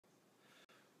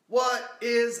What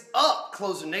is up,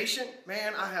 Closer Nation?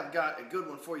 Man, I have got a good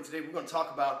one for you today. We're going to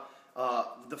talk about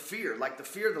the fear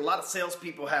that a lot of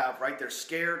salespeople have, right? They're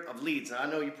scared of leads. And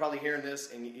I know you're probably hearing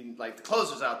this, and like the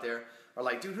closers out there are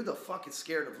like, dude, who the fuck is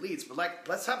scared of leads? But like,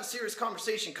 let's have a serious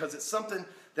conversation because it's something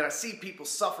that I see people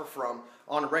suffer from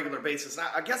on a regular basis. And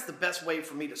I guess the best way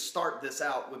for me to start this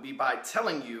out would be by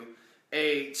telling you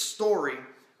a story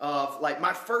of like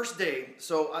my first day.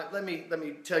 So let me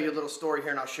tell you a little story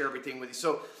here, and I'll share everything with you.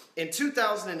 So in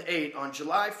 2008, on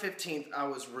July 15th, I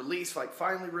was released,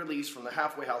 finally released from the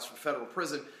halfway house from federal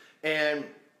prison. And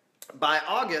by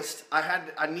August,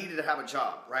 I needed to have a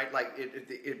job, right? Like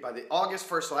by the August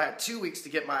 1st, so I had 2 weeks to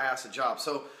get my ass a job.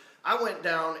 So I went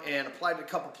down and applied to a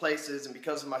couple places, and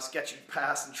because of my sketchy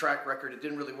past and track record, it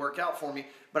didn't really work out for me.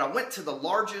 But I went to the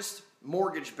largest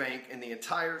mortgage bank in the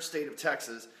entire state of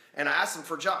Texas, and I asked them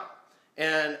for a job.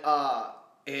 And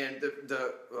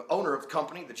the owner of the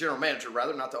company, the general manager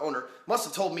rather, not the owner, must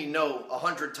have told me no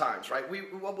 100 times, right?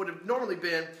 What would have normally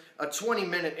been a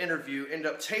 20-minute interview ended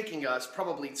up taking us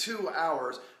probably 2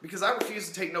 hours because I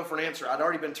refused to take no for an answer. I'd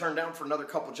already been turned down for another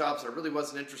couple jobs that I really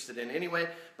wasn't interested in anyway,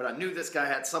 but I knew this guy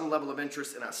had some level of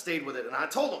interest, and I stayed with it. And I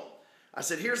told him, I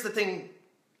said, here's the thing,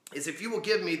 is if you will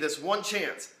give me this one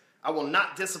chance, I will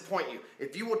not disappoint you.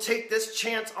 If you will take this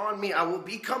chance on me, I will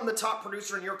become the top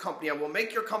producer in your company. I will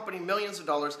make your company millions of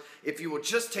dollars if you will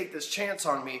just take this chance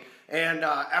on me. And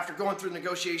after going through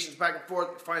negotiations back and forth,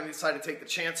 we finally decided to take the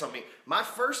chance on me. My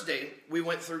first day, we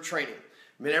went through training.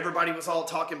 I mean, everybody was all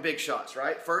talking big shots,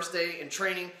 right? First day in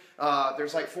training,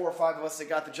 there's like 4 or 5 of us that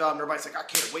got the job, and everybody's like, I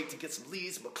can't wait to get some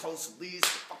leads. I'm going to close some leads,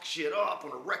 fuck shit up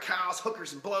on a wreck house,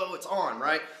 hookers and blow, it's on,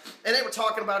 right? And they were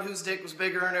talking about whose dick was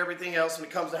bigger and everything else when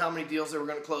it comes to how many deals they were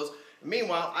going to close. And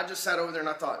meanwhile, I just sat over there and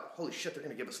I thought, holy shit, they're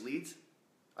going to give us leads?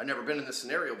 I've never been in this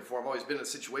scenario before. I've always been in a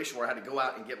situation where I had to go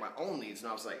out and get my own leads, and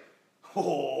I was like,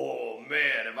 oh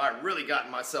man, have I really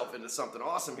gotten myself into something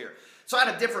awesome here. So I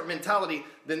had a different mentality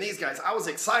than these guys. I was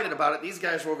excited about it. These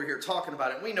guys were over here talking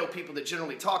about it. We know people that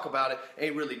generally talk about it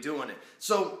ain't really doing it.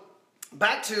 So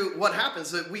back to what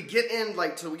happens, that we get in,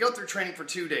 so we go through training for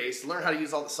 2 days to learn how to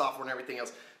use all the software and everything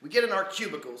else. We get in our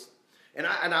cubicles, and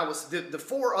I was the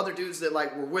 4 other dudes that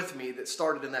were with me that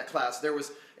started in that class. There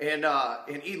was and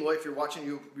Eloy, if you're watching,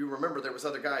 you remember there was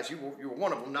other guys. You were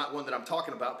one of them, not one that I'm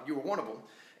talking about, but you were one of them.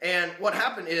 And what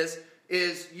happened is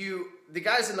the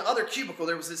guys in the other cubicle,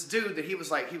 there was this dude that he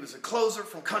was a closer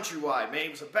from Countrywide, man. He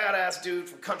was a badass dude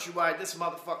from Countrywide. This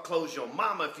motherfucker closed your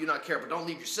mama if you're not careful. Don't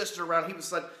leave your sister around. He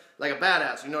was like a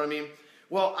badass, you know what I mean?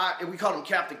 Well, we called him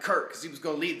Captain Kirk because he was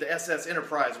going to lead the SS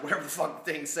Enterprise, whatever the fuck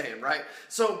the thing's saying, right?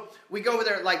 So we go over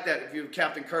there like that. If you're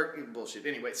Captain Kirk, bullshit.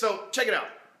 Anyway, so check it out.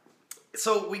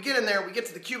 So we get in there, we get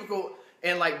to the cubicle,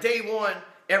 and day one,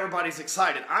 everybody's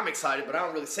excited. I'm excited, but I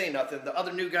don't really say nothing. The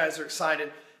other new guys are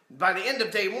excited. By the end of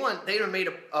day one, they have made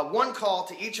a one call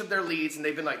to each of their leads, and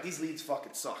they've been like, these leads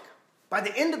fucking suck. By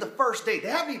the end of the first day, they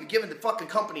haven't even given the fucking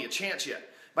company a chance yet.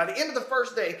 By the end of the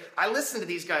first day, I listened to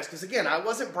these guys, because again, I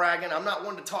wasn't bragging. I'm not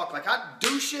one to talk. I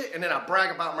do shit, and then I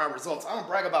brag about my results. I don't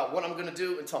brag about what I'm going to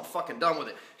do until I'm fucking done with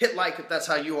it. Hit like if that's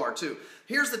how you are too.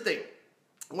 Here's the thing.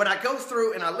 When I go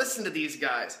through and I listen to these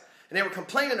guys, and they were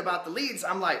complaining about the leads,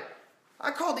 I'm like,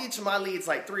 I called each of my leads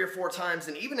 3 or 4 times,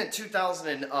 and even in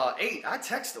 2008, I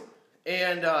texted them.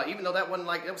 And even though that wasn't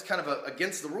it was kind of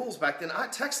against the rules back then, I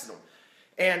texted them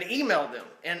and emailed them,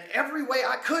 and every way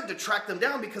I could to track them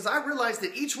down, because I realized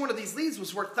that each one of these leads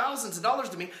was worth thousands of dollars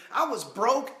to me. I was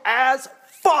broke as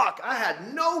fuck. I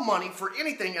had no money for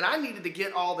anything, and I needed to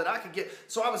get all that I could get,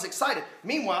 so I was excited.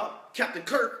 Meanwhile, Captain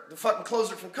Kirk, the fucking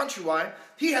closer from Countrywide,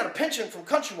 he had a pension from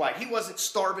Countrywide. He wasn't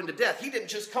starving to death. He didn't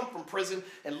just come from prison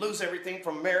and lose everything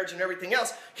from marriage and everything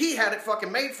else. He had it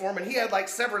fucking made for him, and he had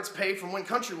severance pay from when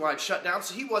Countrywide shut down,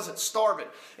 so he wasn't starving.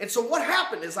 And so what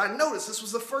happened is I noticed, this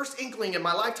was the first inkling in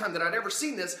my lifetime that I'd ever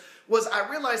seen this, was I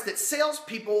realized that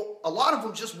salespeople, a lot of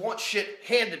them just want shit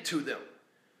handed to them.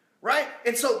 Right?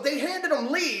 And so they handed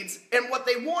them leads, and what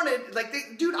they wanted,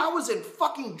 dude, I was in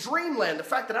fucking dreamland. The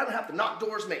fact that I don't have to knock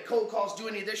doors, make cold calls, do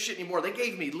any of this shit anymore. They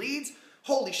gave me leads.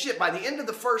 Holy shit. By the end of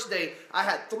the first day, I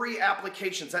had 3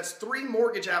 applications. That's 3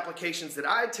 mortgage applications that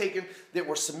I had taken that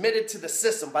were submitted to the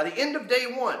system. By the end of day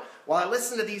 1, while I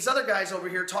listened to these other guys over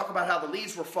here talk about how the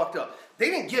leads were fucked up,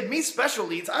 they didn't give me special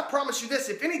leads. I promise you this,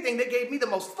 if anything, they gave me the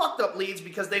most fucked up leads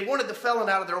because they wanted the felon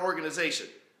out of their organization.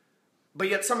 But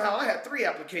yet somehow I had 3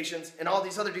 applications, and all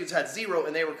these other dudes had 0,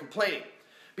 and they were complaining.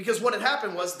 Because what had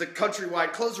happened was the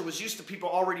Countrywide closer was used to people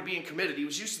already being committed. He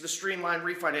was used to the streamlined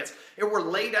refinance. It were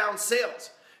lay-down sales.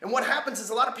 And what happens is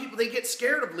a lot of people, they get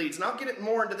scared of leads. And I'll get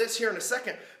more into this here in a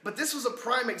second. But this was a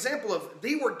prime example of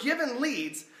they were given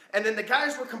leads, And then the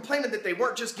guys were complaining that they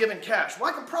weren't just giving cash. Well,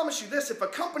 I can promise you this, if a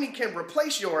company can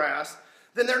replace your ass,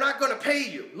 then they're not going to pay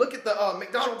you. Look at the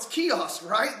McDonald's kiosk,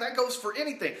 right? That goes for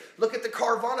anything. Look at the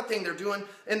Carvana thing they're doing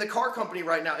in the car company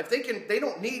right now. If they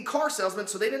don't need car salesmen,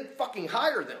 so they didn't fucking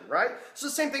hire them, right? So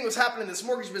the same thing was happening in this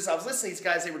mortgage business. I was listening to these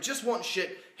guys. They were just wanting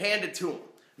shit handed to them.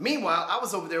 Meanwhile, I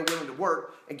was over there willing to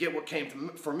work and get what came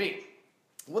for me.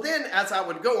 Well, then as I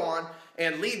would go on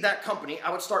and lead that company,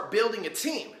 I would start building a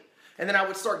team. And then I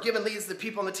would start giving leads to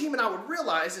people on the team, and I would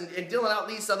realize, and dealing out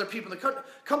leads to other people in the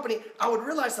company, I would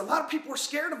realize a lot of people were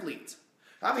scared of leads.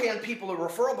 I've handed people a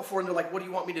referral before, and they're like, what do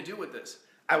you want me to do with this?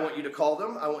 I want you to call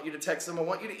them, I want you to text them, I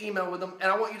want you to email with them,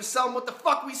 and I want you to sell them what the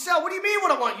fuck we sell. What do you mean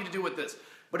what I want you to do with this?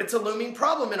 But it's a looming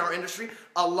problem in our industry.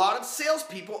 A lot of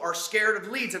salespeople are scared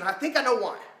of leads, and I think I know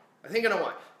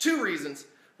why. Two reasons.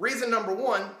 Reason number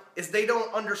one is they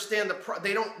don't understand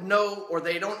they don't know, or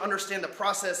they don't understand the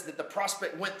process that the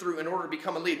prospect went through in order to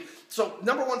become a lead. So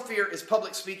number one fear is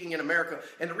public speaking in America.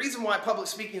 And the reason why public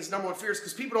speaking is number one fear is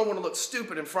because people don't want to look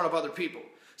stupid in front of other people.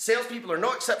 Salespeople are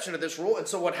no exception to this rule. And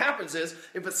so what happens is,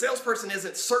 if a salesperson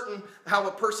isn't certain how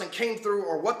a person came through,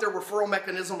 or what their referral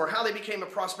mechanism, or how they became a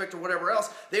prospect, or whatever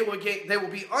else, they will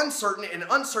be uncertain, and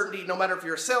uncertainty, no matter if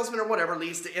you're a salesman or whatever,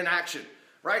 leads to inaction.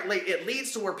 Right? It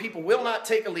leads to where people will not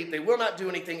take a lead. They will not do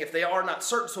anything if they are not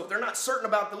certain. So if they're not certain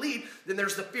about the lead, then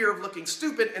there's the fear of looking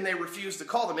stupid, and they refuse to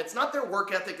call them. It's not their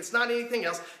work ethic. It's not anything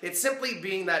else. It's simply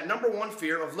being that number one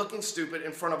fear of looking stupid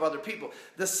in front of other people.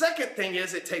 The second thing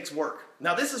is it takes work.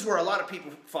 Now, this is where a lot of people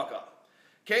fuck up.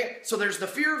 Okay? So there's the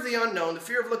fear of the unknown, the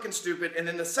fear of looking stupid, and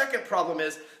then the second problem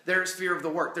is there's fear of the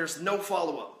work. There's no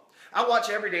follow-up. I watch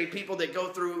every day people that go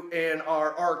through in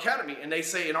our academy, and they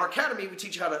say, in our academy, we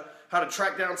teach you how to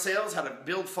track down sales, how to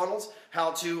build funnels,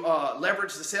 how to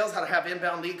leverage the sales, how to have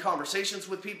inbound lead conversations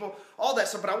with people, all that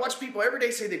stuff. But I watch people every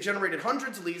day say they've generated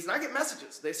hundreds of leads, and I get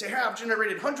messages. They say, hey, I've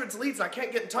generated hundreds of leads, and I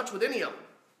can't get in touch with any of them.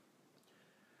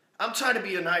 I'm trying to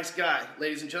be a nice guy,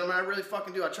 ladies and gentlemen. I really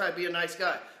fucking do. I try to be a nice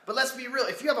guy. But let's be real.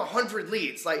 If you have 100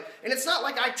 leads, and it's not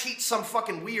like I teach some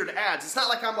fucking weird ads. It's not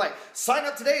like I'm like, sign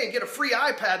up today and get a free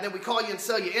iPad, and then we call you and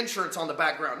sell you insurance on the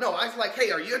background. No, I'm like,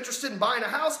 hey, are you interested in buying a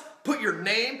house? Put your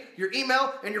name, your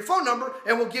email, and your phone number,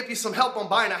 and we'll give you some help on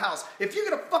buying a house. If you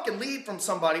get a fucking lead from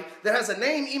somebody that has a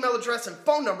name, email address, and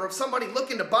phone number of somebody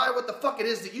looking to buy what the fuck it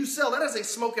is that you sell, that is a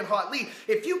smoking hot lead.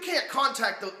 If you can't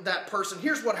contact that person,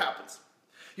 here's what happens.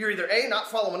 You're either A,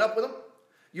 not following up with them,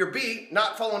 you're B,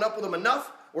 not following up with them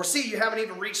enough, or C, you haven't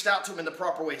even reached out to them in the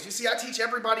proper ways. You see, I teach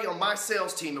everybody on my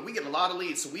sales team, and we get a lot of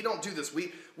leads, so we don't do this.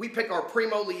 We pick our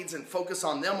primo leads and focus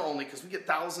on them only, because we get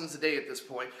thousands a day at this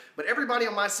point. But everybody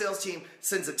on my sales team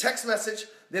sends a text message,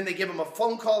 then they give them a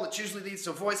phone call that usually leads to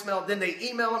a voicemail, then they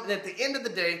email them, and at the end of the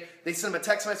day, they send them a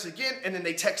text message again, and then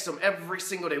they text them every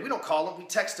single day. We don't call them, we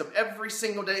text them every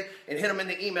single day and hit them in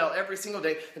the email every single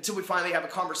day until we finally have a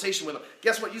conversation with them.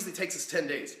 Guess what? Usually takes us 10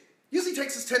 days. Usually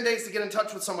takes us 10 days to get in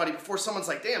touch with somebody before someone's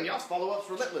like, damn, y'all's follow-up's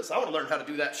relentless. I want to learn how to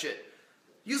do that shit.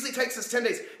 Usually takes us 10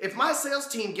 days. If my sales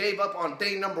team gave up on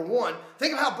day number one,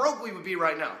 think of how broke we would be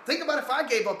right now. Think about if I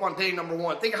gave up on day number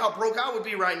one. Think of how broke I would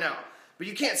be right now. But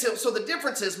you can't. So the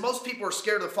difference is most people are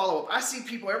scared of the follow-up. I see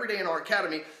people every day in our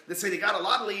academy that say they got a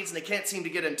lot of leads and they can't seem to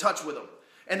get in touch with them.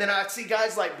 And then I see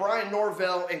guys like Brian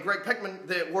Norvell and Greg Peckman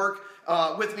that work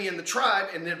with me in the tribe,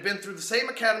 and they've been through the same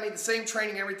academy, the same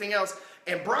training, everything else.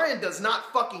 And Brian does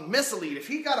not fucking miss a lead. If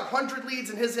he got 100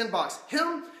 leads in his inbox,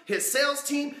 him, his sales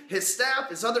team, his staff,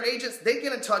 his other agents, they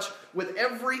get in touch with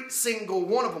every single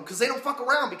one of them because they don't fuck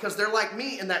around, because they're like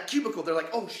me in that cubicle. They're like,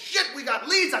 oh shit, we got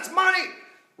leads, that's money,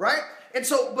 right? And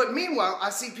so, but meanwhile, I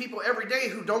see people every day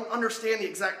who don't understand the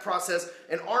exact process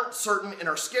and aren't certain and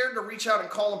are scared to reach out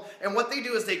and call them. And what they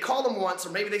do is they call them once,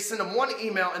 or maybe they send them one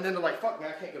email, and then they're like, fuck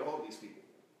man, I can't get a hold of these people.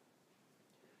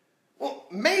 Well,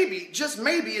 maybe, just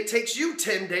maybe, it takes you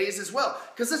 10 days as well.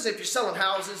 Because listen, if you're selling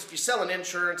houses, if you're selling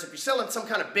insurance, if you're selling some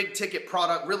kind of big ticket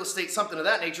product, real estate, something of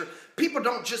that nature, people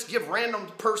don't just give random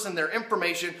person their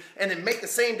information and then make the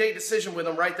same day decision with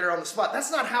them right there on the spot.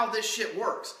 That's not how this shit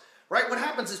works. Right? What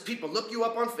happens is people look you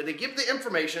up on, they give the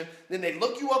information, then they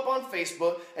look you up on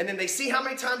Facebook, and then they see how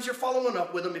many times you're following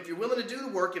up with them, if you're willing to do the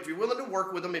work, if you're willing to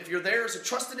work with them, if you're there as a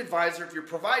trusted advisor, if you're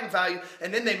providing value,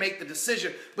 and then they make the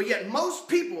decision. But yet most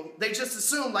people, they just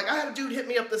assume, like I had a dude hit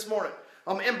me up this morning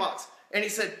on my inbox, and he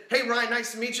said, hey Ryan,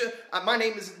 nice to meet you. My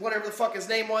name is whatever the fuck his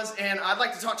name was, and I'd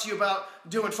like to talk to you about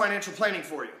doing financial planning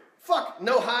for you. Fuck,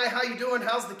 no hi, how you doing,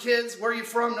 how's the kids, where are you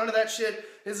from, none of that shit.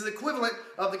 This is the equivalent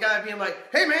of the guy being like,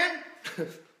 hey man,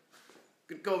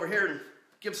 go over here and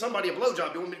give somebody a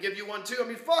blowjob. You want me to give you one too? I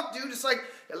mean, fuck, dude, just like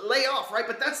lay off, right?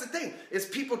 But that's the thing, is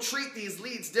people treat these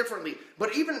leads differently.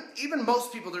 But even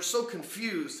most people, they're so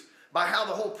confused by how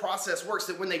the whole process works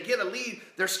that when they get a lead,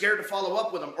 they're scared to follow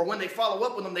up with them. Or when they follow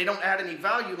up with them, they don't add any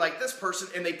value like this person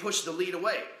and they push the lead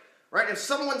away. Right? If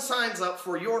someone signs up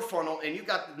for your funnel and you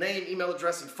got the name, email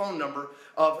address, and phone number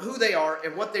of who they are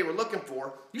and what they were looking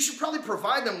for, you should probably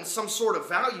provide them with some sort of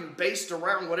value based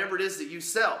around whatever it is that you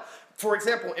sell. For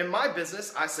example, in my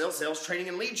business, I sell sales training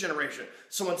and lead generation.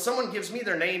 So when someone gives me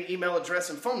their name, email address,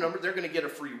 and phone number, they're going to get a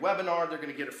free webinar, they're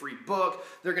going to get a free book,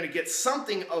 they're going to get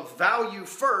something of value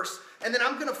first, and then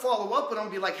I'm going to follow up with them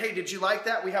and be like, hey, did you like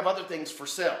that? We have other things for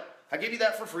sale. I gave you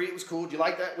that for free. It was cool. Do you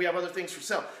like that? We have other things for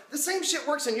sale. The same shit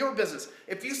works in your business.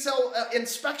 If you sell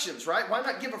inspections, right? Why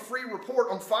not give a free report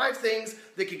on 5 things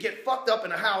that could get fucked up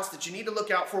in a house that you need to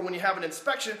look out for when you have an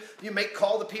inspection? You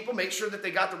call the people, make sure that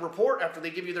they got the report after they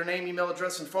give you their name, email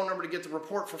address, and phone number to get the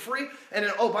report for free. And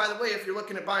then, oh, by the way, if you're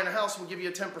looking at buying a house, we'll give you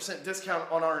a 10% discount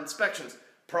on our inspections.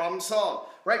 Problem solved,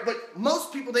 right? But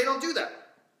most people, they don't do that.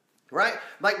 Right?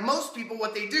 Like most people,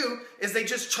 what they do is they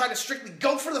just try to strictly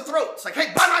go for the throat. It's like,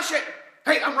 hey, buy my shit.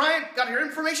 Hey, I'm Ryan. Got your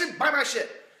information? Buy my shit.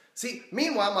 See,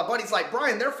 meanwhile, my buddies like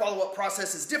Brian, their follow-up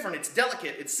process is different. It's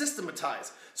delicate. It's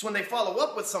systematized. So when they follow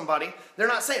up with somebody, they're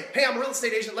not saying, hey, I'm a real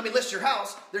estate agent. Let me list your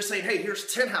house. They're saying, hey,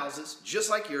 here's 10 houses just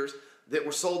like yours that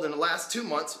were sold in the last 2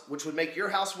 months, which would make your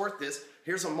house worth this.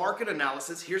 Here's a market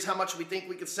analysis. Here's how much we think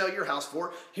we could sell your house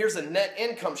for. Here's a net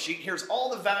income sheet. Here's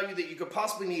all the value that you could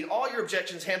possibly need. All your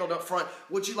objections handled up front.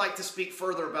 Would you like to speak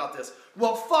further about this?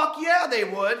 Well, fuck yeah, they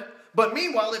would. But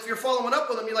meanwhile, if you're following up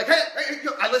with them, you're like, hey,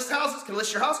 I list houses. Can I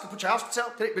list your house? Can I put your house for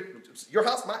sale? Your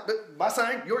house, my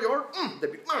sign, your.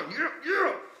 They'd be,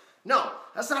 yeah. No,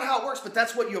 that's not how it works, but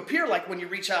that's what you appear like when you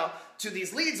reach out to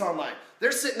these leads online.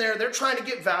 They're sitting there, they're trying to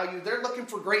get value, they're looking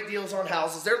for great deals on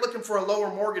houses, they're looking for a lower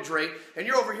mortgage rate, and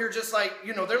you're over here just like,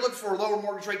 they're looking for a lower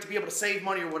mortgage rate to be able to save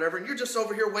money or whatever, and you're just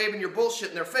over here waving your bullshit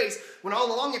in their face, when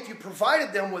all along if you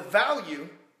provided them with value,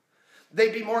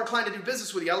 they'd be more inclined to do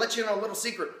business with you. I'll let you know a little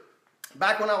secret.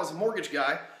 Back when I was a mortgage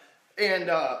guy,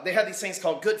 and they had these things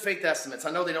called good faith estimates.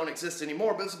 I know they don't exist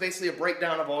anymore, but it's basically a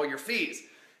breakdown of all your fees.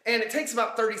 And it takes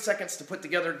about 30 seconds to put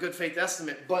together a good faith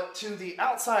estimate, but to the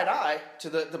outside eye, to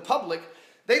the public,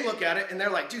 they look at it and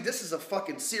they're like, dude, this is a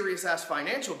fucking serious ass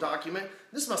financial document.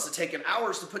 This must have taken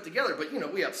hours to put together. But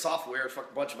we have software, a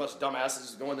bunch of us dumbasses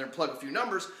just go in there and plug a few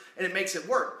numbers and it makes it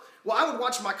work. Well, I would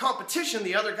watch my competition,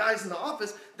 the other guys in the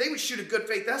office, they would shoot a good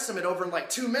faith estimate over in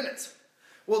like 2 minutes.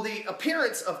 Well, the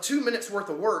appearance of 2 minutes worth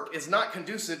of work is not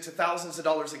conducive to thousands of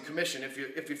dollars in commission. If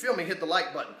you feel me, hit the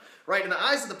like button. Right? In the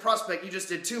eyes of the prospect, you just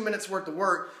did 2 minutes worth of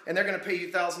work, and they're going to pay you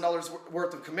 $1,000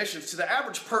 worth of commissions. To the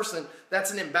average person, that's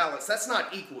an imbalance. That's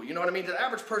not equal. You know what I mean? To the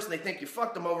average person, they think you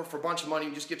fucked them over for a bunch of money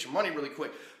and just get your money really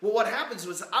quick. Well, what happens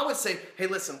was I would say, hey,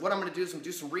 listen, what I'm going to do is I'm going to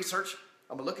do some research.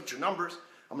 I'm going to look at your numbers.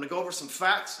 I'm going to go over some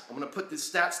facts. I'm going to put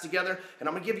these stats together, and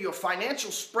I'm going to give you a financial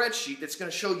spreadsheet that's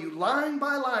going to show you line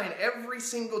by line every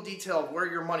single detail of where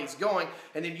your money's going,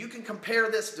 and then you can compare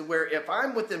this to where if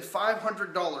I'm within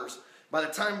 $500 by the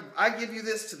time I give you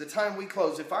this to the time we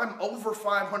close, if I'm over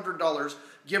 $500,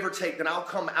 give or take, then I'll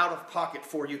come out of pocket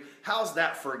for you. How's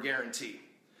that for a guarantee?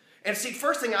 And see,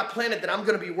 first thing I planted that I'm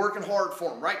going to be working hard for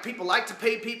them, right? People like to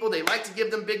pay people. They like to give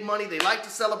them big money. They like to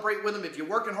celebrate with them. If you're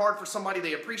working hard for somebody,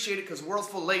 they appreciate it because the world's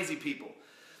full of lazy people.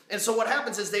 And so what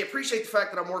happens is they appreciate the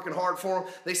fact that I'm working hard for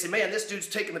them. They say, man, this dude's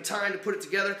taking the time to put it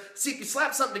together. See, if you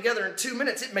slap something together in 2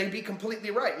 minutes, it may be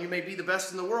completely right. You may be the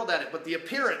best in the world at it. But the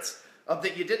appearance of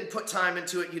that you didn't put time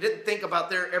into it, you didn't think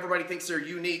about everybody thinks they're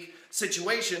unique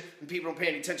situation and people don't pay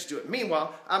any attention to it.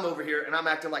 Meanwhile, I'm over here and I'm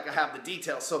acting like I have the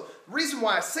details. So the reason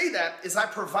why I say that is I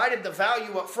provided the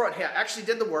value up front. Hey, I actually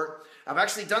did the work. I've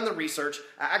actually done the research.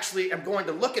 I actually am going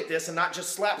to look at this and not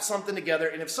just slap something together.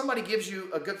 And if somebody gives you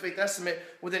a good faith estimate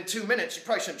within 2 minutes, you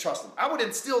probably shouldn't trust them. I would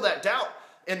instill that doubt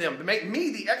in them to make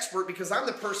me the expert because I'm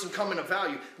the person coming to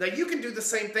value. Now you can do the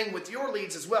same thing with your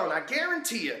leads as well. And I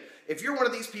guarantee you, if you're one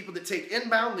of these people that take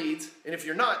inbound leads, and if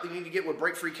you're not, then you need to get with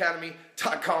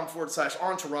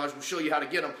breakfreeacademy.com/entourage. We'll show you how to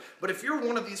get them. But if you're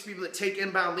one of these people that take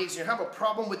inbound leads and you have a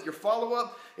problem with your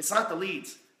follow-up, it's not the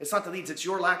leads. It's not the leads. It's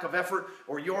your lack of effort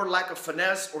or your lack of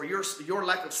finesse or your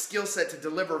lack of skill set to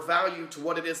deliver value to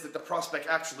what it is that the prospect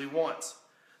actually wants.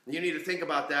 You need to think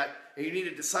about that, and you need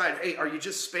to decide, hey, are you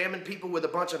just spamming people with a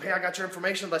bunch of, hey, I got your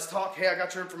information, let's talk. Hey, I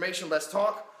got your information, let's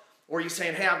talk. Or are you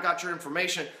saying, hey, I've got your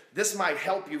information. This might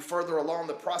help you further along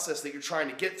the process that you're trying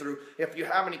to get through. If you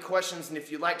have any questions and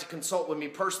if you'd like to consult with me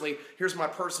personally, here's my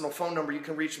personal phone number. You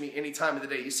can reach me any time of the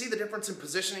day. You see the difference in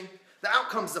positioning? The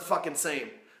outcome's the fucking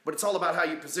same. But it's all about how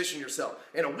you position yourself.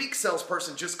 And a weak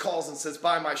salesperson just calls and says,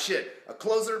 buy my shit. A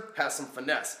closer has some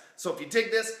finesse. So if you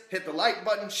dig this, hit the like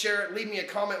button, share it, leave me a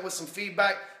comment with some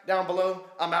feedback down below.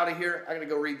 I'm out of here. I'm going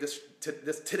to go read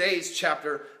today's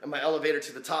chapter in my elevator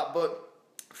to the top book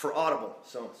for Audible.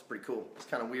 So it's pretty cool. It's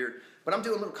kind of weird. But I'm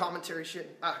doing a little commentary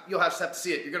shit. You'll have to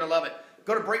see it. You're going to love it.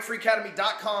 Go to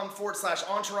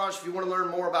breakfreeacademy.com/entourage if you want to learn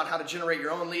more about how to generate your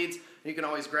own leads. You can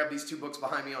always grab these 2 books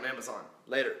behind me on Amazon.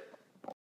 Later.